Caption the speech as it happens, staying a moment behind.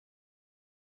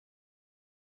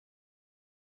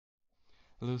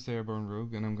Hello, it's Airborne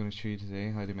Rogue, and I'm going to show you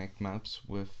today how to make maps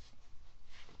with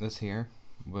this here,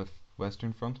 with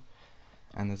Western Front.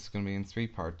 And this is going to be in three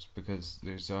parts because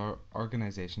there's our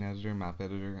organization editor, map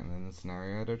editor, and then the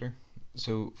scenario editor.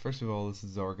 So first of all, this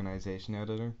is the organization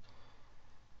editor,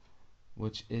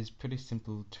 which is pretty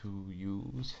simple to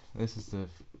use. This is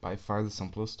by far the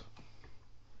simplest.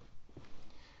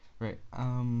 Right,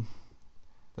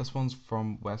 this one's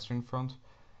from Western Front,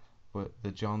 but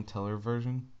the John Tiller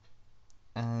version.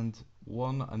 And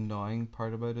one annoying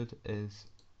part about it is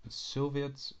the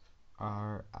Soviets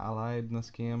are allied in this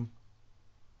game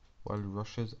while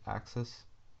Russia's Axis.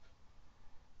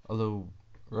 Although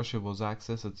Russia was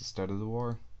Axis at the start of the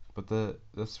war, but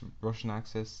this Russian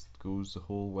Axis goes the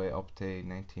whole way up to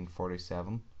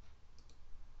 1947.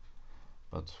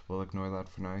 But we'll ignore that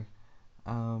for now.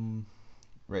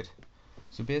 Right.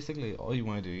 So basically, all you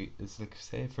want to do is, like,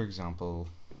 say for example,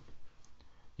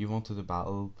 you wanted a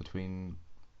battle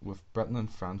with Britain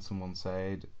and France on one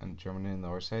side and Germany on the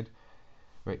other side.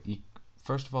 Right.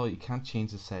 First of all, you can't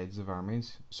change the sides of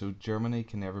armies, so Germany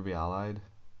can never be allied.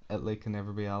 Italy can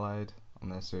never be allied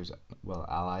unless there's, well,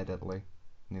 allied Italy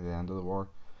near the end of the war.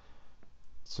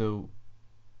 So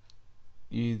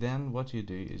what you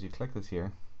do is you click this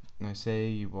here. Now say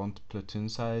you want platoon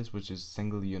size, which is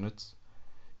single units.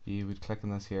 You would click on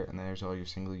this here, and there's all your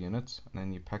single units, and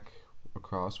then you pick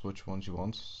across which ones you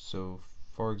want. So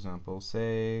for example,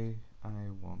 say I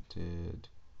wanted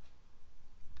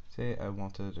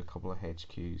a couple of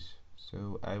HQs,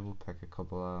 so I will pick a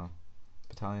couple of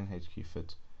battalion HQ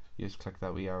foot. You just click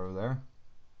that wee arrow there,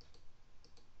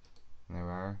 and there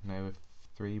we are. Now with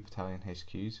 3 battalion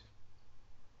HQs.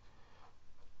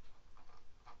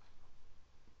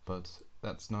 But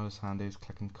that's not as handy as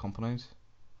clicking companies.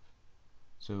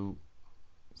 So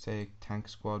say tank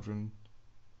squadron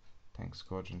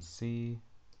C,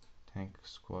 tank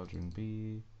squadron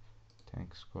B,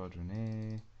 tank squadron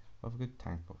A. Have a good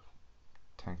tank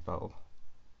battle,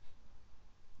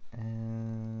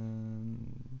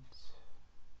 and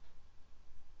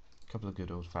a couple of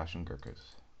good old-fashioned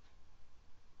Gurkhas.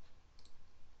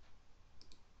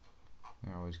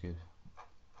 They're always good.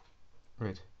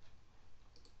 Right.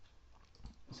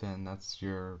 So then that's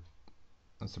the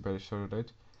British sorted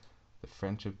out. The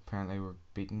French apparently were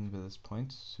beaten by this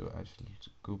point, so I should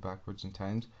go backwards in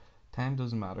times. Time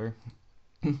doesn't matter.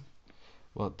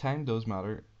 Well, time does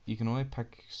matter. You can only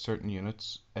pick certain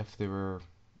units if they were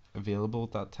available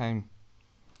at that time.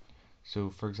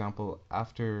 So for example,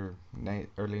 after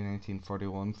early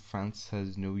 1941, France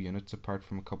has no units apart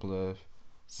from a couple of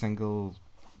single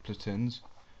platoons.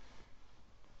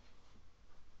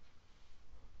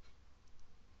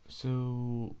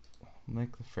 So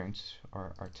like the French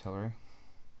are artillery,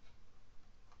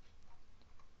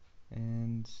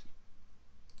 and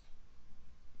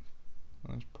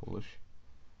there's Polish.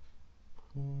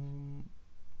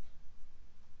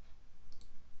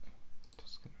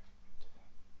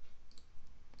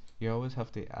 You always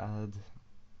have to add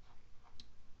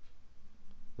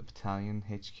the battalion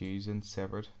HQs in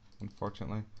separate,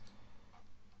 unfortunately,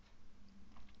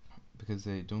 because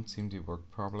they don't seem to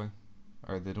work properly,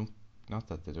 or they don't. Not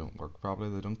that they don't work properly,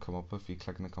 they don't come up if you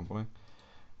click on the company.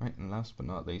 Right, and last but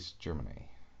not least, Germany.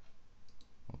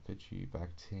 I'll put you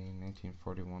back to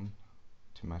 1941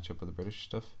 to match up with the British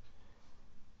stuff.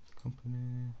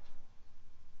 Company.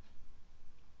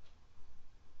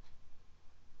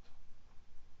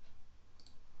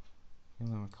 Give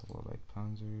them a couple of light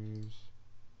panzers,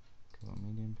 a couple of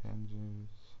medium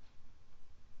panzers,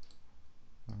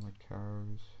 armored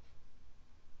cars.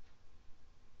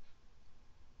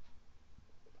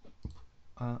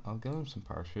 I'll give them some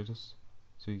parachutists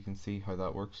so you can see how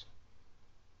that works.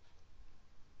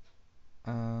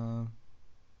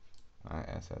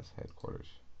 ISS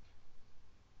headquarters.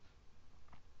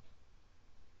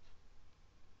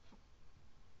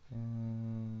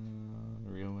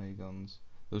 Railway guns.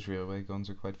 Those railway guns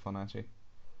are quite fun actually.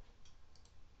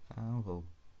 Well,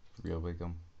 railway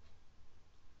gun.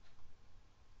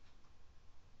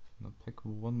 I'll pick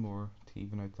one more to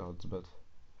even out the odds a bit.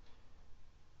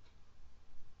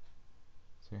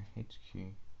 So HQ.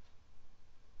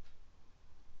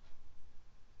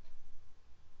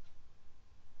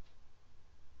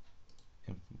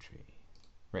 Infantry.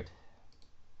 Right.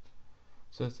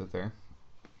 So that's it there.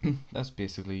 That's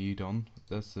basically you done.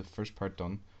 That's the first part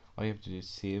done. All you have to do is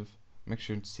save. Make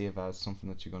sure to save as something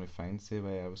that you're going to find. Say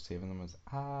why I was saving them as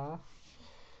So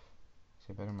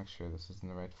I better make sure this is in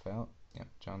the right file. Yep,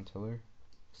 John Tiller.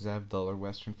 Because I have the other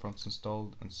Western Fronts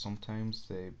installed, and sometimes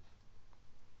they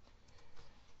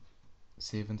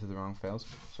save into the wrong files.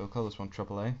 So I'll call this one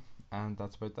AAA, and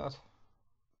that's about that.